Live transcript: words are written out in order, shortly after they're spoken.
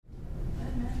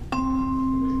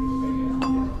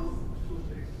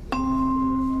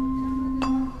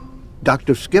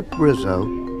Dr. Skip Rizzo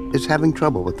is having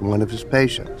trouble with one of his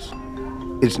patients.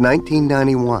 It's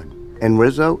 1991, and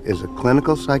Rizzo is a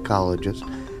clinical psychologist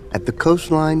at the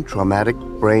Coastline Traumatic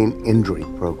Brain Injury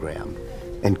Program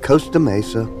in Costa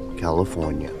Mesa,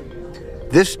 California.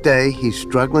 This day, he's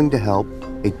struggling to help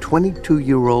a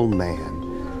 22-year-old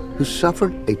man who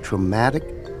suffered a traumatic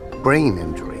brain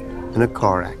injury in a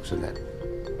car accident.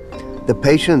 The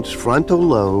patient's frontal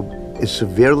lobe is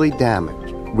severely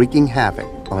damaged, wreaking havoc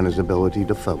on his ability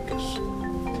to focus.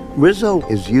 Rizzo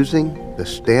is using the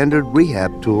standard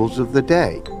rehab tools of the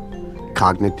day,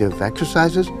 cognitive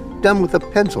exercises done with a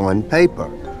pencil and paper,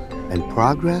 and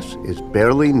progress is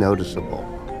barely noticeable.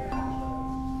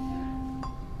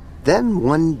 Then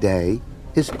one day,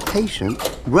 his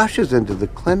patient rushes into the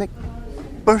clinic,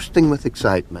 bursting with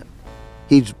excitement.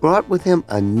 He's brought with him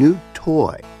a new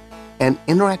toy, an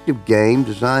interactive game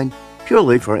designed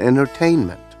purely for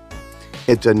entertainment.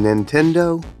 It's a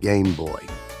Nintendo Game Boy.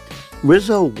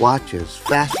 Rizzo watches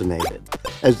fascinated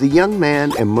as the young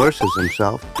man immerses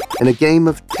himself in a game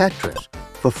of Tetris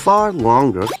for far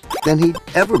longer than he'd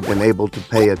ever been able to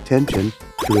pay attention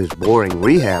to his boring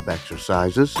rehab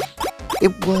exercises.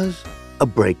 It was a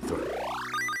breakthrough.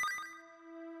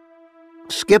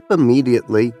 Skip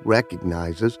immediately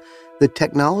recognizes the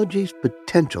technology's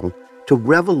potential to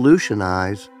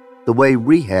revolutionize the way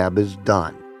rehab is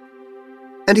done.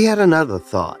 And he had another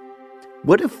thought.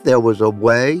 What if there was a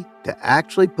way to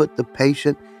actually put the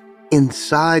patient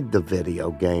inside the video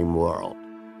game world?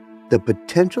 The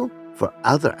potential for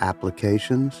other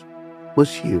applications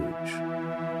was huge.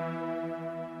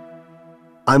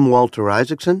 I'm Walter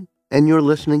Isaacson, and you're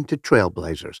listening to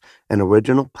Trailblazers, an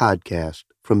original podcast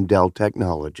from Dell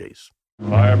Technologies.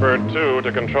 Firebird 2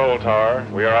 to Control Tower.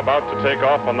 We are about to take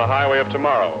off on the highway of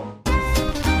tomorrow.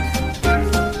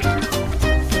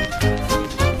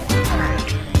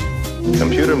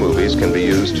 Computer movies can be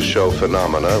used to show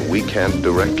phenomena we can't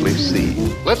directly see.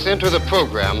 Let's enter the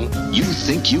program. You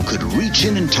think you could reach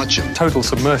in and touch him? Total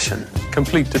submersion,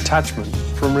 complete detachment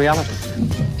from reality.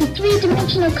 The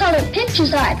three-dimensional color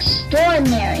pictures are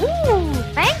extraordinary. Ooh,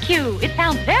 thank you. It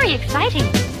sounds very exciting.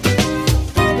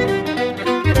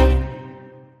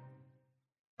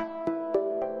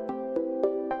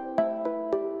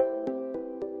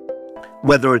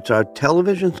 Whether it's our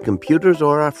televisions, computers,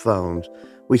 or our phones,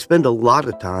 we spend a lot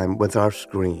of time with our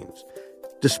screens.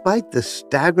 Despite the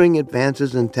staggering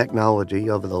advances in technology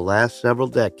over the last several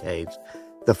decades,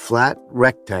 the flat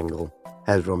rectangle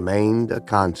has remained a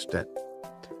constant.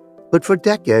 But for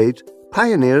decades,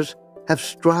 pioneers have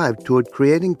strived toward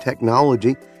creating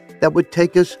technology that would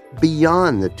take us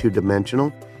beyond the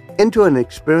two-dimensional into an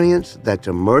experience that's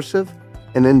immersive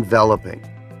and enveloping,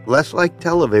 less like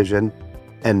television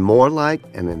and more like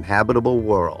an inhabitable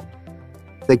world.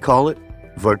 They call it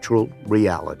virtual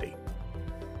reality.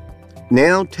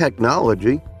 Now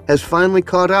technology has finally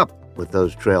caught up with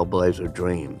those trailblazer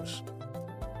dreams.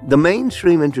 The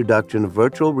mainstream introduction of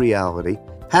virtual reality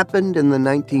happened in the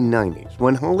 1990s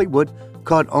when Hollywood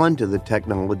caught on to the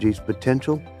technology's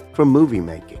potential for movie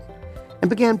making and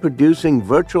began producing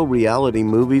virtual reality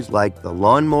movies like The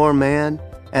Lawnmower Man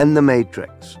and The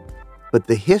Matrix. But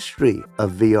the history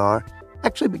of VR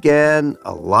actually began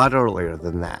a lot earlier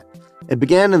than that. It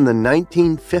began in the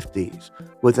 1950s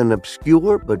with an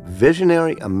obscure but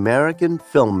visionary American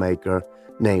filmmaker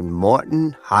named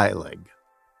Morton Heilig.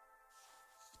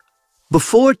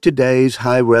 Before today's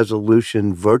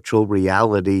high-resolution virtual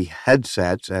reality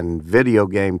headsets and video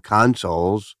game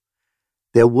consoles,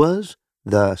 there was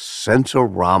the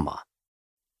Sensorama.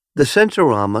 The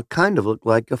Sensorama kind of looked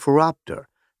like a phoropter,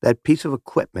 that piece of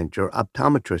equipment your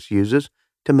optometrist uses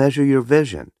to measure your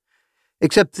vision.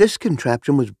 Except this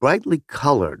contraption was brightly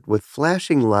colored with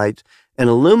flashing lights and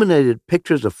illuminated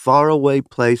pictures of faraway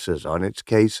places on its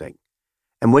casing.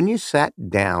 And when you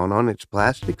sat down on its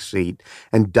plastic seat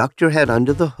and ducked your head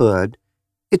under the hood,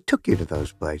 it took you to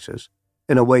those places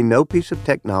in a way no piece of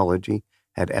technology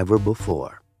had ever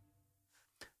before.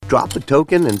 Drop a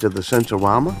token into the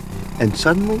Sensorama, and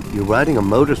suddenly you're riding a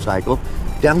motorcycle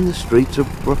down the streets of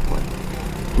Brooklyn.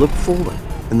 Look forward,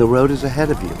 and the road is ahead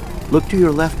of you. Look to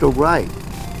your left or right,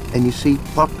 and you see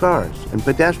parked cars and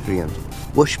pedestrians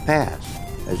whoosh past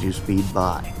as you speed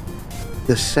by.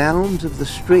 The sounds of the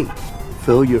street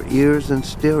fill your ears in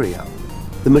stereo.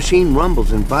 The machine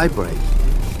rumbles and vibrates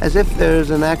as if there's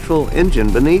an actual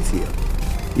engine beneath you.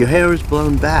 Your hair is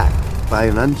blown back by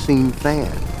an unseen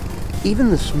fan.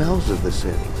 Even the smells of the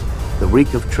cities, the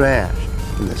reek of trash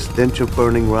and the stench of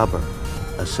burning rubber,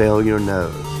 assail your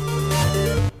nose.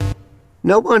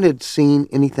 No one had seen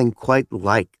anything quite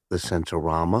like the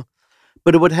Sensorama,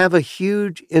 but it would have a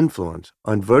huge influence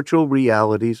on virtual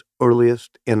reality's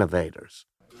earliest innovators.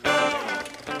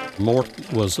 Mort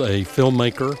was a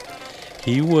filmmaker.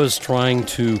 He was trying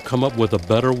to come up with a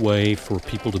better way for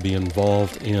people to be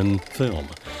involved in film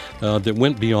that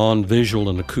went beyond visual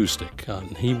and acoustic.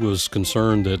 He was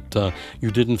concerned that you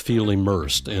didn't feel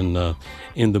immersed in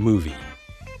the movie.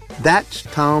 That's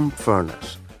Tom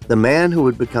Furness, the man who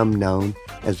would become known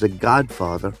as the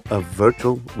godfather of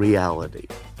virtual reality.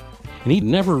 And he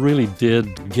never really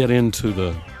did get into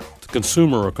the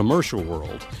consumer or commercial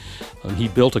world. He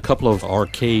built a couple of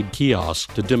arcade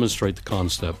kiosks to demonstrate the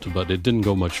concept, but it didn't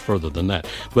go much further than that.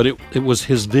 But it was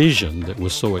his vision that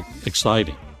was so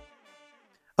exciting.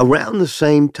 Around the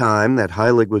same time that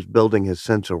Heilig was building his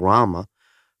Sensorama,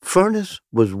 Furness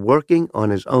was working on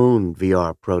his own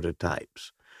VR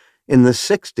prototypes. In the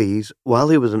 60s, while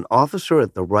he was an officer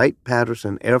at the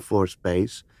Wright-Patterson Air Force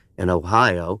Base in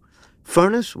Ohio,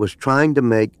 Furness was trying to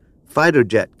make fighter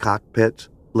jet cockpits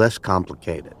less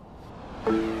complicated.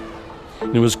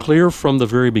 And it was clear from the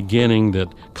very beginning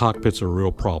that cockpits are a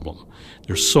real problem.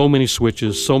 There's so many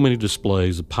switches, so many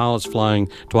displays, the pilots flying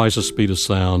twice the speed of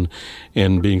sound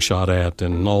and being shot at,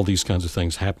 and all these kinds of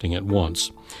things happening at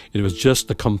once. It was just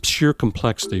the sheer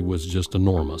complexity was just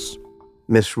enormous.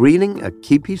 Misreading a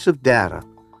key piece of data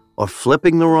or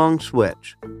flipping the wrong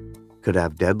switch could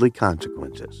have deadly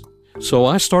consequences. So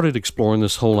I started exploring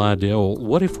this whole idea, well,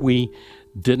 what if we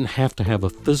didn't have to have a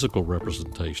physical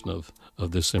representation of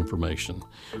this information?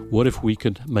 What if we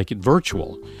could make it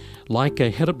virtual, like a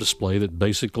head-up display that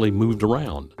basically moved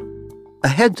around? A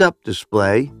heads-up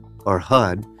display, or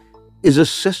HUD, is a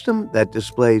system that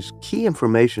displays key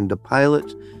information to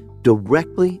pilots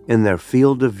directly in their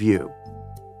field of view,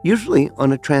 usually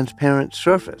on a transparent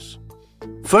surface.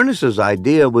 Furness's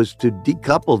idea was to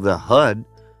decouple the HUD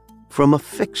from a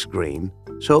fixed screen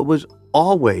so it was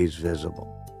always visible,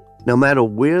 no matter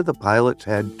where the pilot's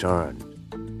head turned.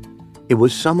 It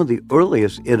was some of the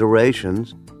earliest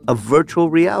iterations of virtual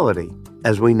reality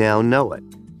as we now know it.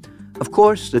 Of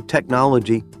course, the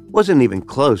technology wasn't even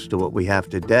close to what we have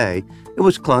today. It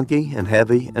was clunky and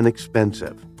heavy and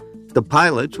expensive. The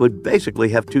pilots would basically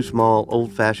have two small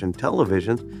old-fashioned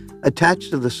televisions attached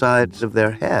to the sides of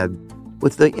their head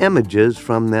with the images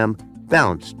from them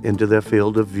bounced into their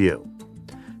field of view.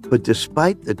 But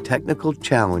despite the technical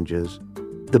challenges,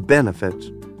 the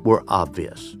benefits were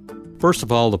obvious. First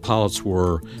of all, the pilots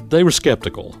were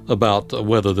skeptical about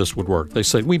whether this would work. They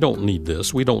said, we don't need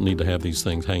this. We don't need to have these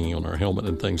things hanging on our helmet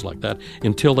and things like that,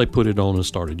 until they put it on and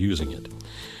started using it.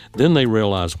 Then they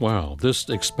realized, wow, this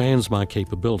expands my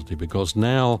capability because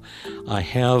now I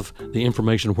have the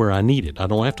information where I need it. I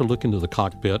don't have to look into the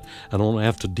cockpit. I don't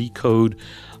have to decode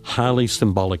highly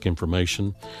symbolic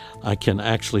information. I can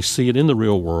actually see it in the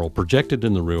real world, project it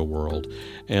in the real world,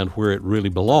 and where it really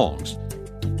belongs.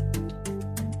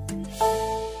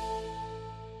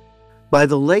 By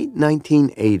the late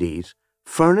 1980s,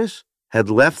 Furness had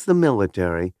left the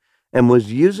military and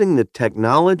was using the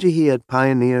technology he had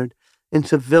pioneered in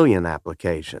civilian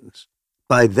applications.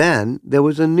 By then, there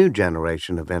was a new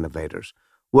generation of innovators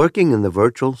working in the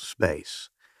virtual space.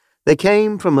 They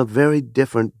came from a very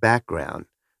different background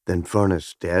than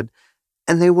Furness did,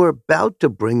 and they were about to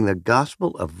bring the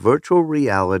gospel of virtual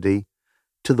reality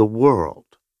to the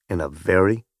world in a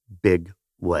very big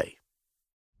way.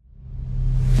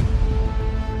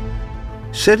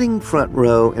 Sitting front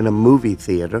row in a movie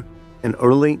theater in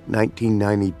early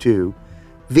 1992,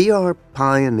 VR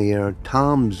pioneer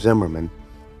Tom Zimmerman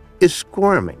is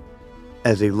squirming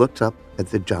as he looks up at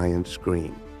the giant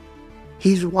screen.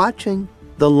 He's watching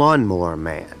The Lawnmower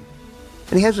Man,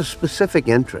 and he has a specific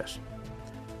interest.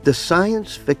 The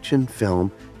science fiction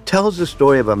film tells the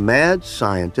story of a mad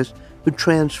scientist who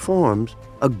transforms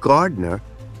a gardener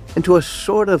into a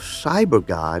sort of cyber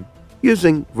god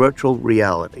using virtual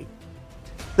reality.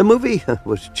 The movie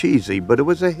was cheesy, but it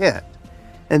was a hit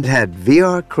and had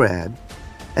VR cred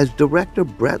as director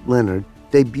Brett Leonard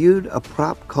debuted a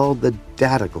prop called the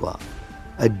Data Glove,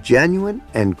 a genuine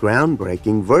and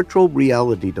groundbreaking virtual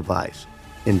reality device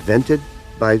invented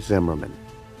by Zimmerman.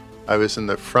 I was in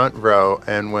the front row,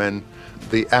 and when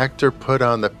the actor put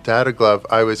on the Data Glove,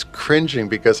 I was cringing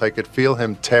because I could feel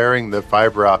him tearing the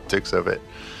fiber optics of it.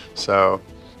 So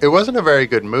it wasn't a very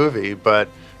good movie, but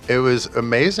it was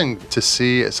amazing to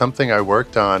see something I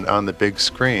worked on the big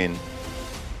screen.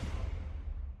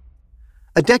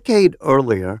 A decade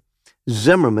earlier,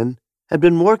 Zimmerman had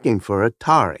been working for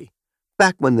Atari,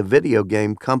 back when the video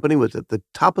game company was at the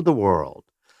top of the world.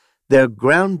 Their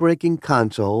groundbreaking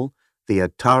console, the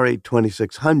Atari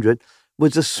 2600,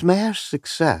 was a smash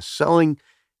success, selling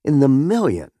in the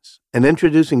millions and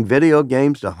introducing video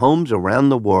games to homes around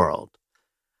the world.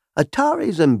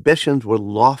 Atari's ambitions were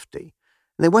lofty,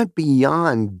 and they went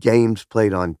beyond games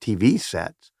played on TV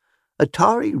sets.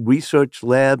 Atari Research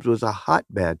Labs was a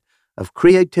hotbed of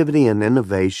creativity and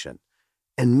innovation,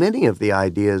 and many of the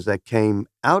ideas that came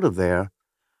out of there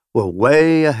were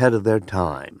way ahead of their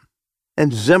time.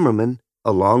 And Zimmerman,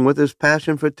 along with his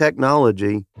passion for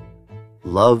technology,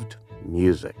 loved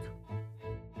music.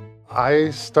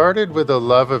 I started with a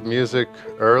love of music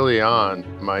early on.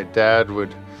 My dad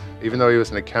would, even though he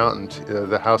was an accountant,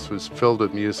 the house was filled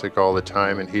with music all the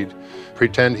time, and he'd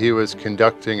pretend he was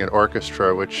conducting an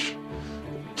orchestra, which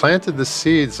planted the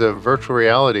seeds of virtual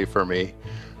reality for me.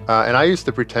 And I used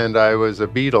to pretend I was a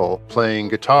Beatle playing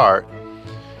guitar.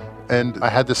 And I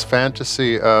had this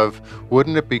fantasy of,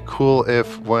 wouldn't it be cool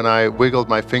if when I wiggled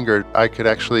my finger, I could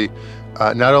actually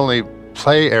not only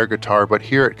play air guitar, but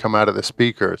hear it come out of the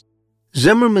speakers.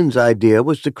 Zimmerman's idea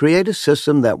was to create a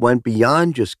system that went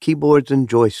beyond just keyboards and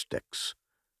joysticks.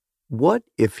 What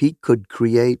if he could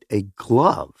create a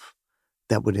glove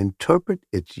that would interpret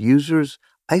its users'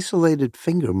 isolated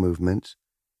finger movements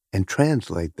and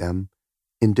translate them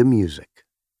into music?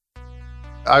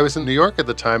 I was in New York at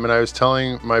the time, and I was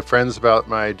telling my friends about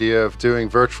my idea of doing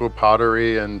virtual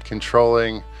pottery and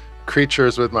controlling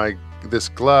creatures with this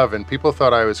glove, and people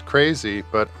thought I was crazy,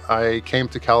 but I came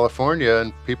to California,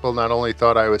 and people not only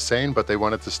thought I was sane, but they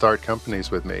wanted to start companies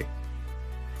with me.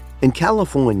 In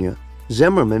California,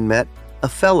 Zimmerman met a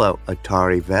fellow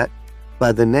Atari vet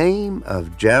by the name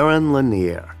of Jaron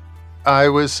Lanier. I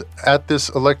was at this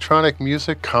electronic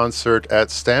music concert at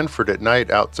Stanford at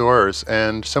night outdoors,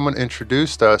 and someone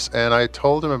introduced us, and I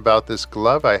told him about this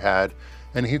glove I had,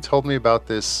 and he told me about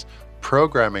this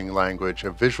programming language,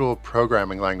 a visual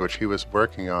programming language he was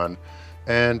working on.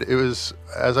 And it was,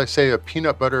 as I say, a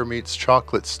peanut butter meets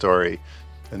chocolate story.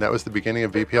 And that was the beginning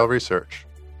of VPL Research.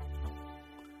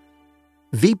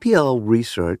 VPL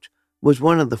Research was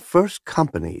one of the first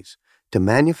companies to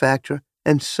manufacture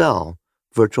and sell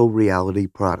virtual reality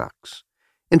products.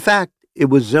 In fact, it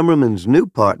was Zimmerman's new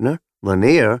partner,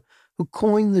 Lanier, who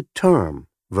coined the term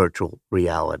virtual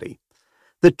reality.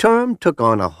 The term took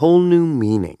on a whole new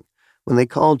meaning when they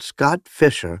called Scott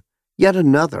Fisher, yet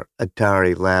another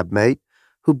Atari lab mate,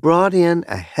 who brought in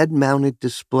a head-mounted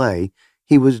display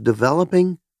he was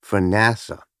developing for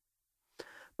NASA.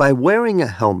 By wearing a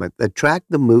helmet that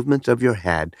tracked the movements of your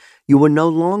head, you were no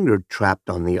longer trapped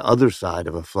on the other side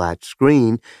of a flat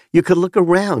screen. You could look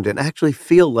around and actually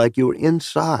feel like you were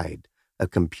inside a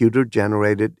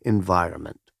computer-generated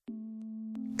environment.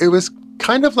 It was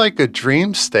kind of like a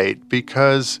dream state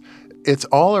because it's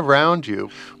all around you.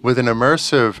 With an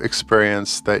immersive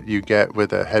experience that you get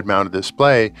with a head-mounted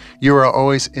display, you are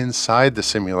always inside the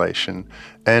simulation.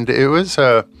 And it was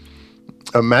a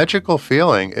magical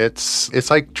feeling.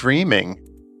 It's like dreaming.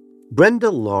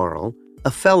 Brenda Laurel, a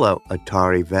fellow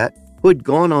Atari vet who had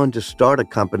gone on to start a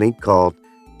company called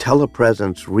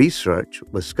Telepresence Research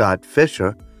with Scott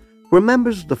Fisher,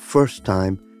 remembers the first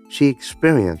time she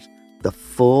experienced the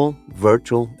full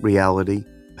virtual reality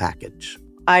package.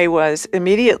 I was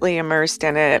immediately immersed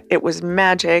in it. It was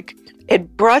magic.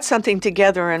 It brought something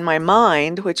together in my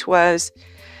mind, which was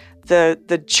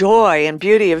the joy and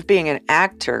beauty of being an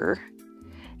actor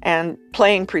and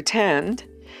playing pretend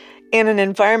in an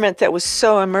environment that was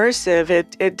so immersive,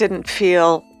 it didn't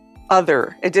feel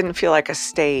other. It didn't feel like a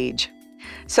stage.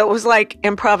 So it was like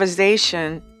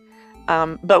improvisation,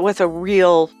 but with a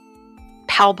real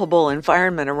palpable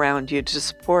environment around you to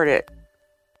support it.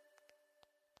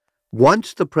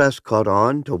 Once the press caught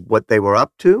on to what they were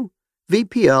up to,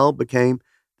 VPL became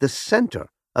the center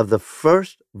of the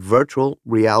first virtual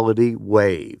reality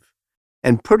wave.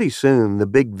 And pretty soon, the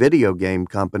big video game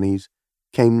companies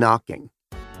came knocking.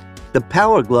 The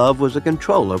Power Glove was a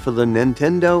controller for the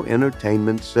Nintendo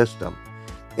Entertainment System.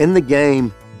 In the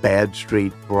game Bad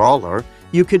Street Brawler,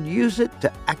 you could use it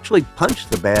to actually punch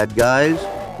the bad guys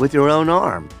with your own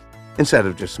arm, instead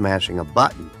of just smashing a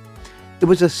button. It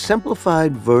was a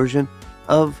simplified version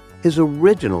of his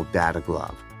original Data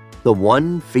Glove, the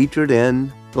one featured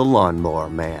in The Lawnmower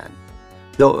Man.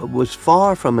 Though it was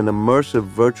far from an immersive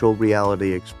virtual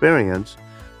reality experience,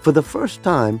 for the first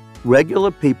time, regular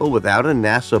people without a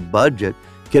NASA budget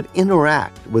could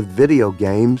interact with video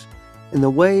games in the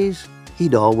ways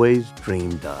he'd always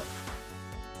dreamed of.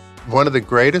 One of the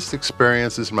greatest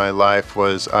experiences in my life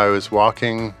was I was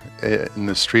walking in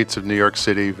the streets of New York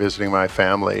City visiting my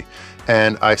family,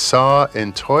 and I saw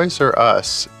in Toys R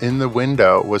Us in the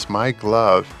window was my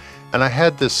glove, and I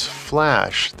had this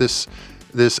flash, this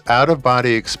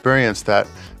out-of-body experience that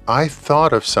I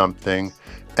thought of something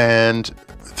and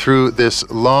through this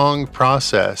long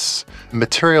process,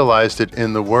 materialized it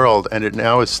in the world, and it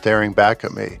now is staring back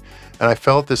at me. And I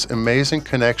felt this amazing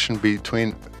connection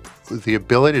between the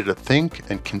ability to think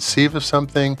and conceive of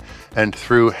something, and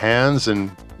through hands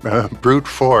and brute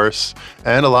force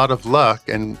and a lot of luck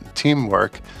and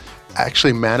teamwork,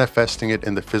 actually manifesting it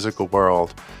in the physical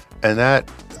world. And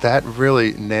that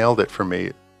really nailed it for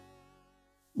me.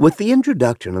 With the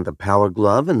introduction of the Power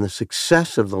Glove and the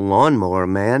success of the Lawnmower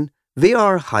Man,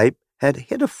 VR hype had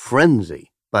hit a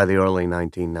frenzy by the early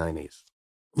 1990s.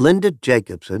 Linda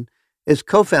Jacobson is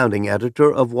co-founding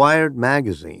editor of Wired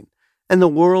magazine and the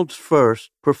world's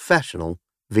first professional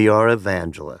VR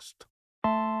evangelist.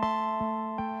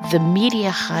 The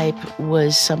media hype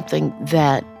was something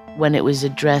that, when it was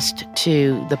addressed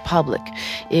to the public,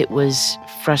 it was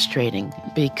frustrating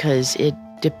because it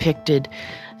depicted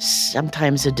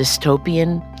sometimes a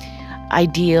dystopian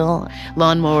ideal.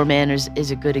 Lawnmower Man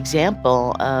is a good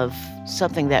example of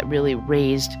something that really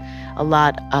raised a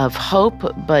lot of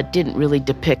hope, but didn't really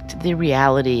depict the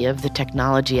reality of the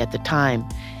technology at the time.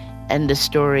 And the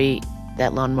story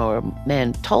that Lawnmower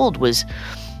Man told was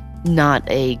not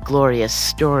a glorious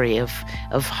story of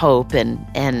hope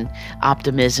and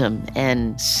optimism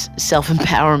and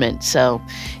self-empowerment. So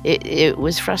it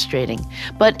was frustrating.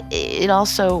 But it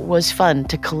also was fun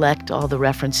to collect all the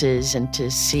references and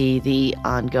to see the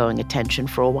ongoing attention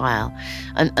for a while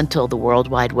until the World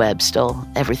Wide Web stole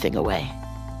everything away.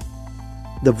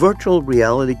 The virtual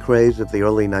reality craze of the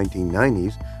early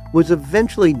 1990s was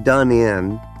eventually done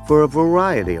in for a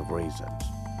variety of reasons.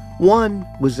 One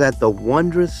was that the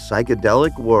wondrous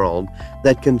psychedelic world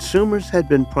that consumers had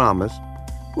been promised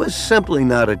was simply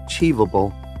not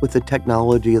achievable with the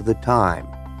technology of the time,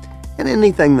 and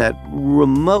anything that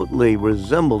remotely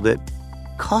resembled it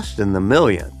cost in the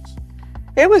millions.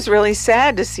 It was really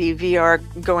sad to see VR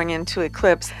going into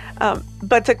eclipse,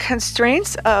 but the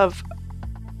constraints of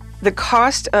the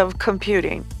cost of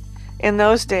computing in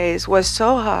those days was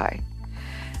so high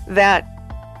that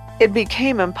it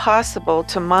became impossible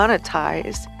to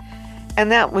monetize,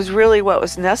 and that was really what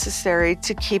was necessary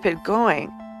to keep it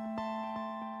going.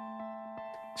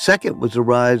 Second was the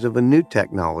rise of a new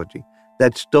technology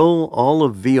that stole all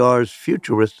of VR's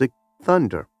futuristic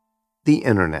thunder, the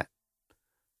Internet.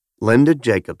 Linda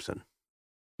Jacobson.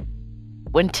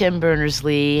 When Tim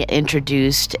Berners-Lee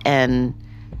introduced and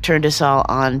turned us all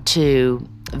on to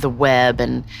the web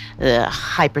and the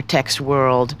hypertext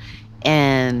world,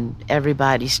 and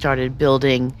everybody started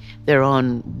building their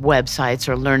own websites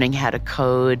or learning how to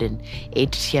code and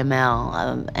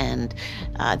HTML, and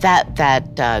that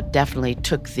definitely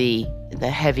took the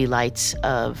heavy lights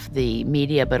of the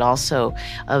media, but also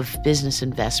of business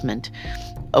investment,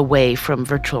 away from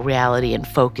virtual reality and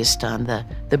focused on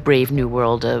the brave new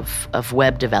world of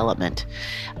web development.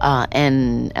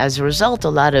 And as a result, a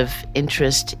lot of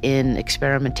interest in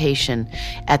experimentation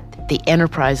at the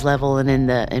enterprise level and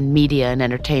in media and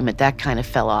entertainment, that kind of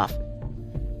fell off.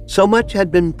 So much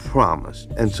had been promised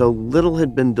and so little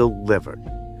had been delivered.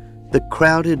 The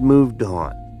crowd had moved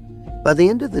on. By the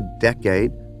end of the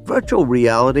decade, virtual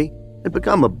reality had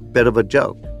become a bit of a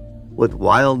joke, with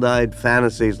wild-eyed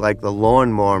fantasies like the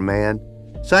Lawnmower Man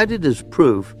cited as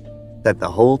proof that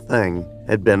the whole thing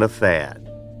had been a fad.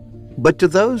 But to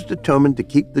those determined to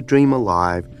keep the dream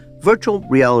alive, virtual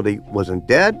reality wasn't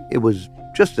dead, it was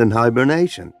just in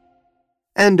hibernation.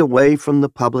 And away from the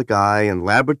public eye in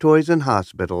laboratories and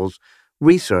hospitals,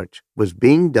 research was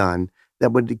being done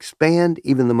that would expand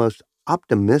even the most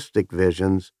optimistic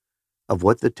visions of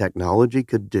what the technology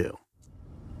could do.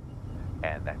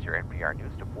 And that's your NPR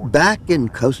News Report. Back in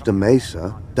Costa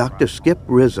Mesa, Dr. Skip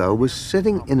Rizzo was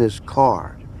sitting in his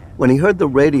car when he heard the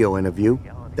radio interview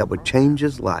that would change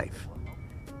his life.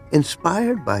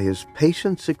 Inspired by his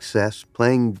patient success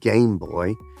playing Game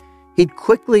Boy, he'd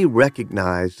quickly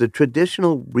recognized the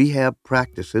traditional rehab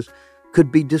practices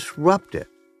could be disrupted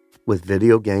with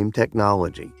video game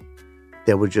technology.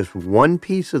 There was just one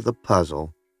piece of the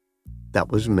puzzle that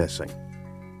was missing.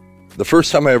 The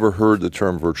first time I ever heard the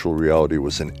term virtual reality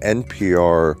was an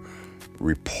NPR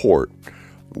report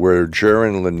where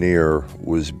Jaron Lanier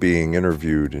was being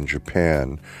interviewed in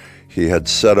Japan. He had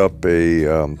set up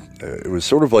it was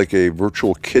sort of like a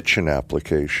virtual kitchen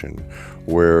application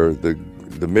where the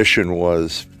mission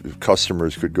was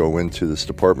customers could go into this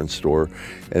department store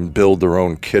and build their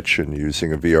own kitchen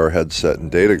using a VR headset and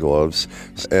data gloves.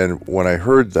 And when I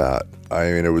heard that,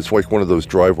 it was like one of those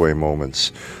driveway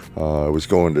moments. I was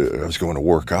going to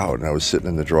work out, and I was sitting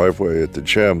in the driveway at the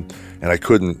gym, and I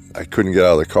couldn't get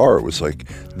out of the car. It was like,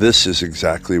 this is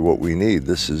exactly what we need.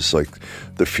 This is like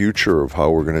the future of how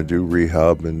we're going to do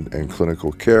rehab and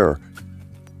clinical care.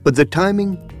 But the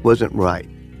timing wasn't right.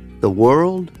 The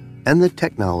world and the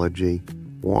technology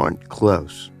weren't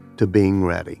close to being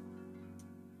ready.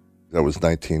 That was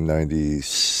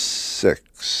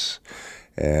 1996.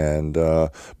 And,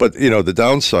 but, you know, the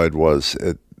downside was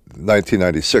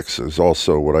 1996 is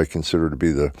also what I consider to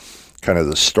be the kind of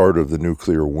the start of the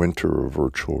nuclear winter of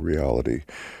virtual reality.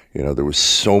 You know, there was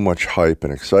so much hype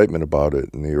and excitement about it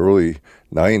in the early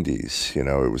 90s. You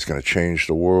know, it was going to change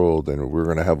the world and we were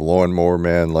going to have Lawnmower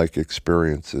Man-like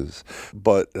experiences.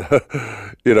 But,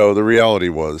 you know, the reality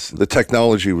was the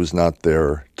technology was not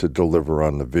there to deliver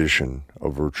on the vision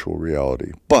of virtual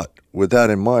reality. But with that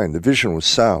in mind, the vision was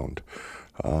sound.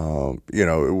 You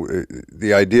know,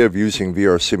 the idea of using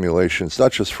VR simulations,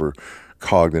 not just for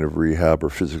cognitive rehab or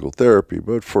physical therapy,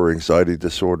 but for anxiety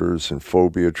disorders and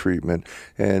phobia treatment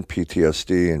and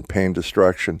PTSD and pain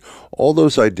distraction, all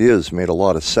those ideas made a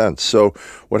lot of sense. So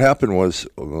what happened was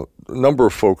a number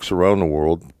of folks around the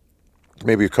world,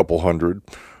 maybe a couple hundred,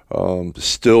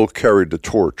 still carried the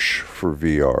torch for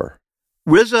VR.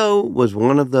 Rizzo was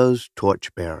one of those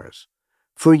torchbearers.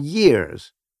 For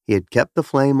years, he had kept the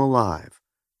flame alive,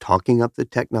 talking up the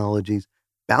technology's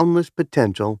boundless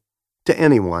potential to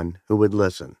anyone who would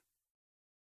listen.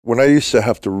 When I used to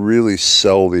have to really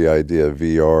sell the idea of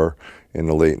VR in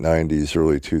the late 90s,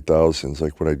 early 2000s,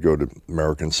 like when I'd go to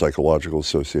American Psychological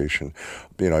Association,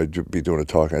 you know, I'd be doing a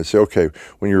talk and I'd say, okay,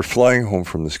 when you're flying home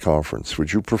from this conference,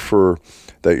 would you prefer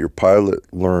that your pilot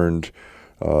learned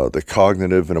the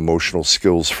cognitive and emotional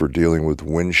skills for dealing with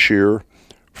wind shear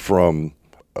from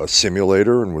a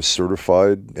simulator and was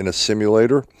certified in a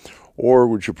simulator? Or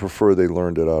would you prefer they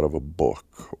learned it out of a book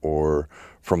or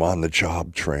from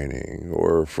on-the-job training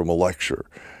or from a lecture?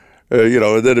 You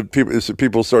know, and then if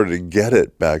people started to get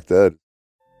it back then.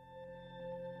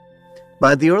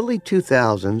 By the early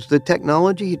 2000s, the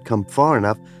technology had come far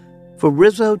enough for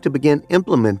Rizzo to begin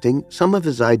implementing some of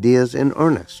his ideas in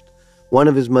earnest. One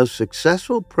of his most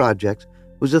successful projects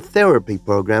was a therapy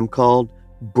program called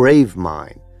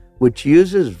BraveMind, which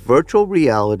uses virtual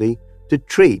reality to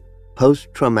treat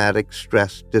post-traumatic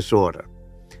stress disorder.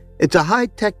 It's a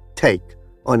high-tech take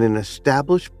on an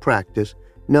established practice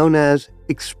known as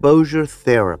exposure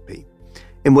therapy,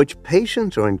 in which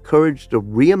patients are encouraged to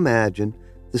reimagine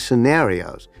the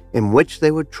scenarios in which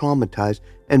they were traumatized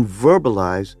and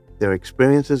verbalize their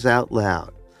experiences out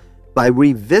loud. By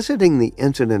revisiting the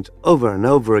incidents over and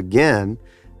over again,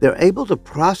 they're able to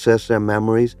process their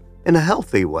memories in a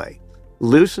healthy way,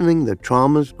 loosening the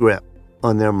trauma's grip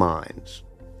on their minds.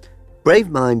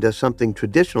 BraveMind does something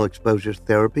traditional exposure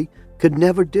therapy could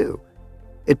never do.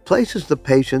 It places the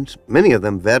patients, many of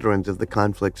them veterans of the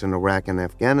conflicts in Iraq and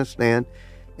Afghanistan,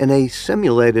 in a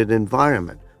simulated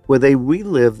environment where they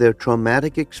relive their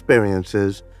traumatic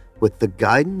experiences with the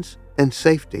guidance and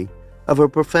safety of a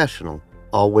professional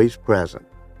always present.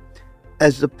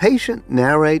 As the patient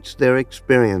narrates their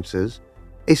experiences,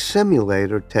 a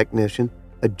simulator technician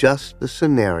adjusts the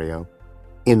scenario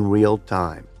in real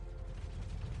time.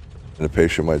 And the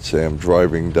patient might say, I'm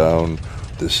driving down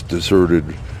this deserted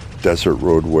desert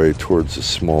roadway towards a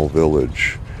small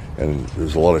village, and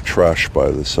there's a lot of trash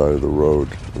by the side of the road.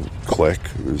 Click,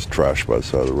 there's trash by the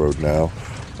side of the road now.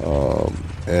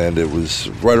 And it was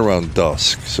right around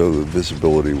dusk, so the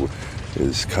visibility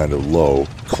is kind of low.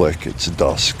 Click, it's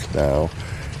dusk now.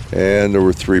 And there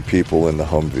were 3 people in the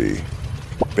Humvee.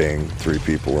 Bing, 3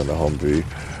 people in the Humvee.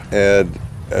 And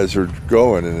as they're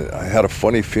going, and I had a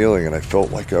funny feeling, and I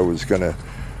felt like I was gonna,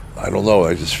 I don't know,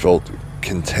 I just felt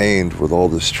contained with all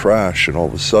this trash, and all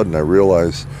of a sudden I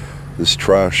realized this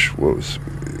trash was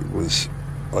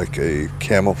like a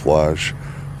camouflage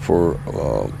for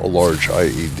a large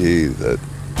IED that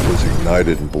was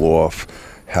ignited and blew off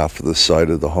half of the side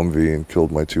of the Humvee and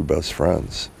killed my 2 best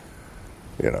friends.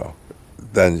 You know,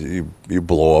 then you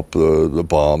blow up the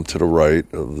bomb to the right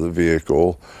of the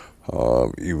vehicle.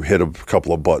 You hit a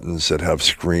couple of buttons that have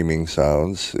screaming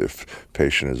sounds if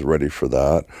patient is ready for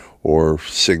that, or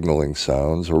signaling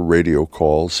sounds, or radio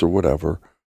calls, or whatever.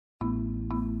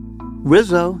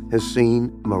 Rizzo has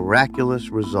seen miraculous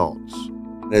results.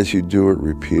 As you do it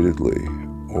repeatedly,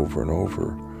 over and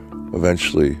over,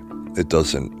 eventually it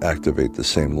doesn't activate the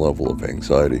same level of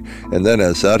anxiety. And then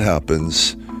as that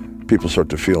happens, people start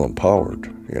to feel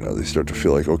empowered. You know, they start to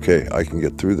feel like, okay, I can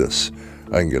get through this.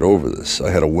 I can get over this.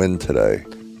 I had a win today.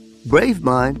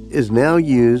 BraveMind is now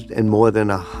used in more than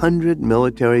 100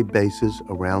 military bases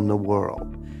around the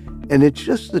world. And it's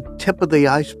just the tip of the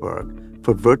iceberg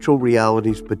for virtual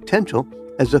reality's potential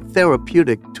as a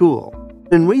therapeutic tool.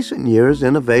 In recent years,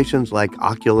 innovations like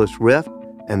Oculus Rift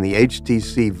and the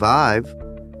HTC Vive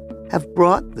have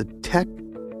brought the tech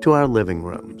to our living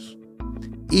rooms.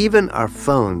 even our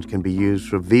phones can be used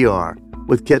for VR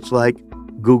with kits like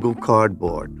Google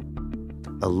Cardboard,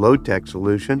 a low-tech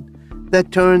solution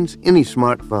that turns any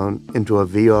smartphone into a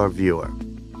VR viewer.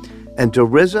 And to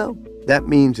Rizzo, that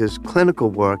means his clinical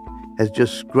work has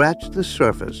just scratched the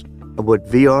surface of what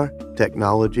VR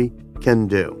technology can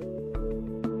do.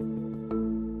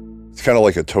 It's kind of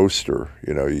like a toaster.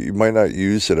 You might not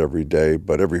use it every day,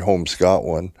 but every home's got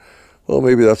one. Well,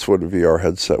 maybe that's what a VR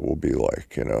headset will be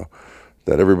like,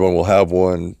 that everyone will have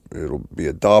one. It'll be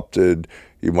adopted.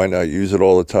 You might not use it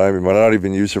all the time. You might not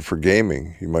even use it for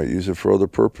gaming. You might use it for other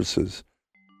purposes.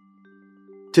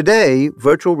 Today,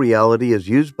 virtual reality is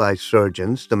used by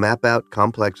surgeons to map out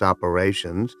complex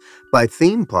operations, by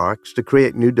theme parks to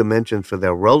create new dimensions for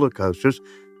their roller coasters,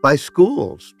 by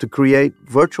schools to create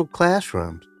virtual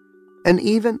classrooms, and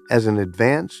even as an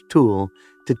advanced tool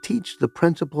to teach the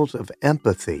principles of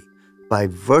empathy by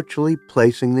virtually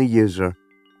placing the user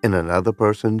in another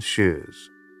person's shoes.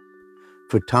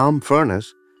 For Tom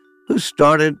Furness, who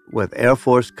started with Air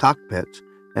Force cockpits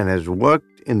and has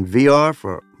worked in VR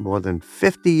for more than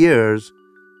 50 years,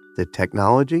 the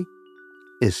technology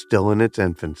is still in its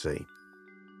infancy.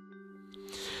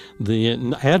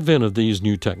 The advent of these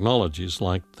new technologies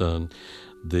like the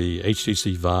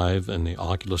HTC Vive and the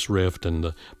Oculus Rift and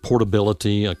the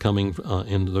portability coming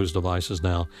into those devices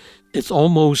now, it's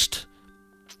almost,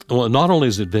 well, not only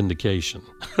is it vindication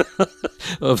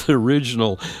of the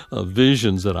original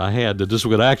visions that I had that this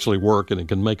would actually work and it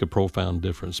can make a profound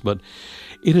difference, but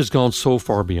it has gone so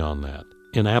far beyond that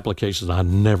in applications I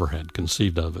never had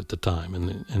conceived of at the time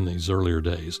in these earlier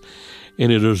days.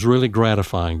 And it is really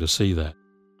gratifying to see that.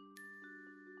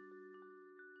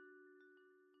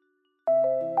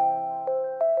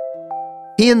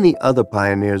 He and the other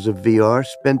pioneers of VR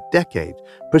spent decades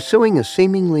pursuing a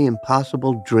seemingly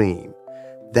impossible dream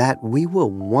that we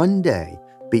will one day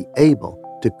be able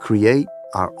to create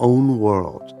our own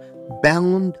worlds,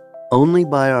 bound only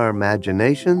by our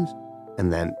imaginations,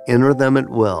 and then enter them at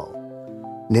will.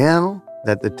 Now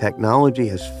that the technology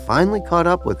has finally caught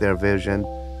up with their vision,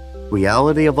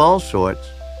 reality of all sorts,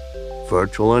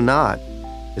 virtual or not,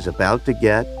 is about to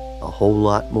get a whole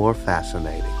lot more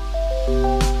fascinating.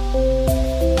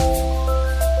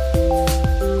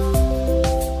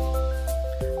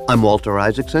 I'm Walter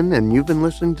Isaacson, and you've been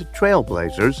listening to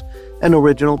Trailblazers, an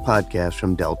original podcast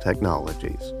from Dell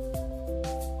Technologies.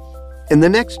 In the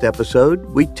next episode,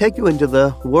 we take you into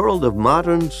the world of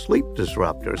modern sleep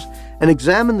disruptors and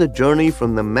examine the journey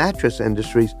from the mattress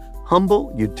industry's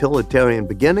humble utilitarian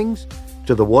beginnings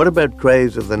to the waterbed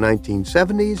craze of the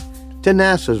 1970s to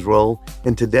NASA's role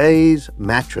in today's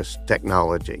mattress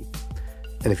technology.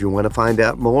 And if you want to find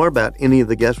out more about any of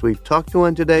the guests we've talked to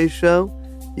on today's show,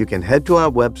 you can head to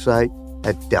our website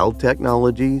at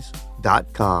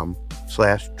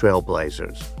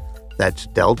delltechnologies.com/trailblazers. That's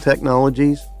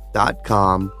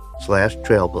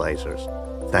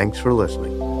delltechnologies.com/trailblazers. Thanks for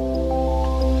listening.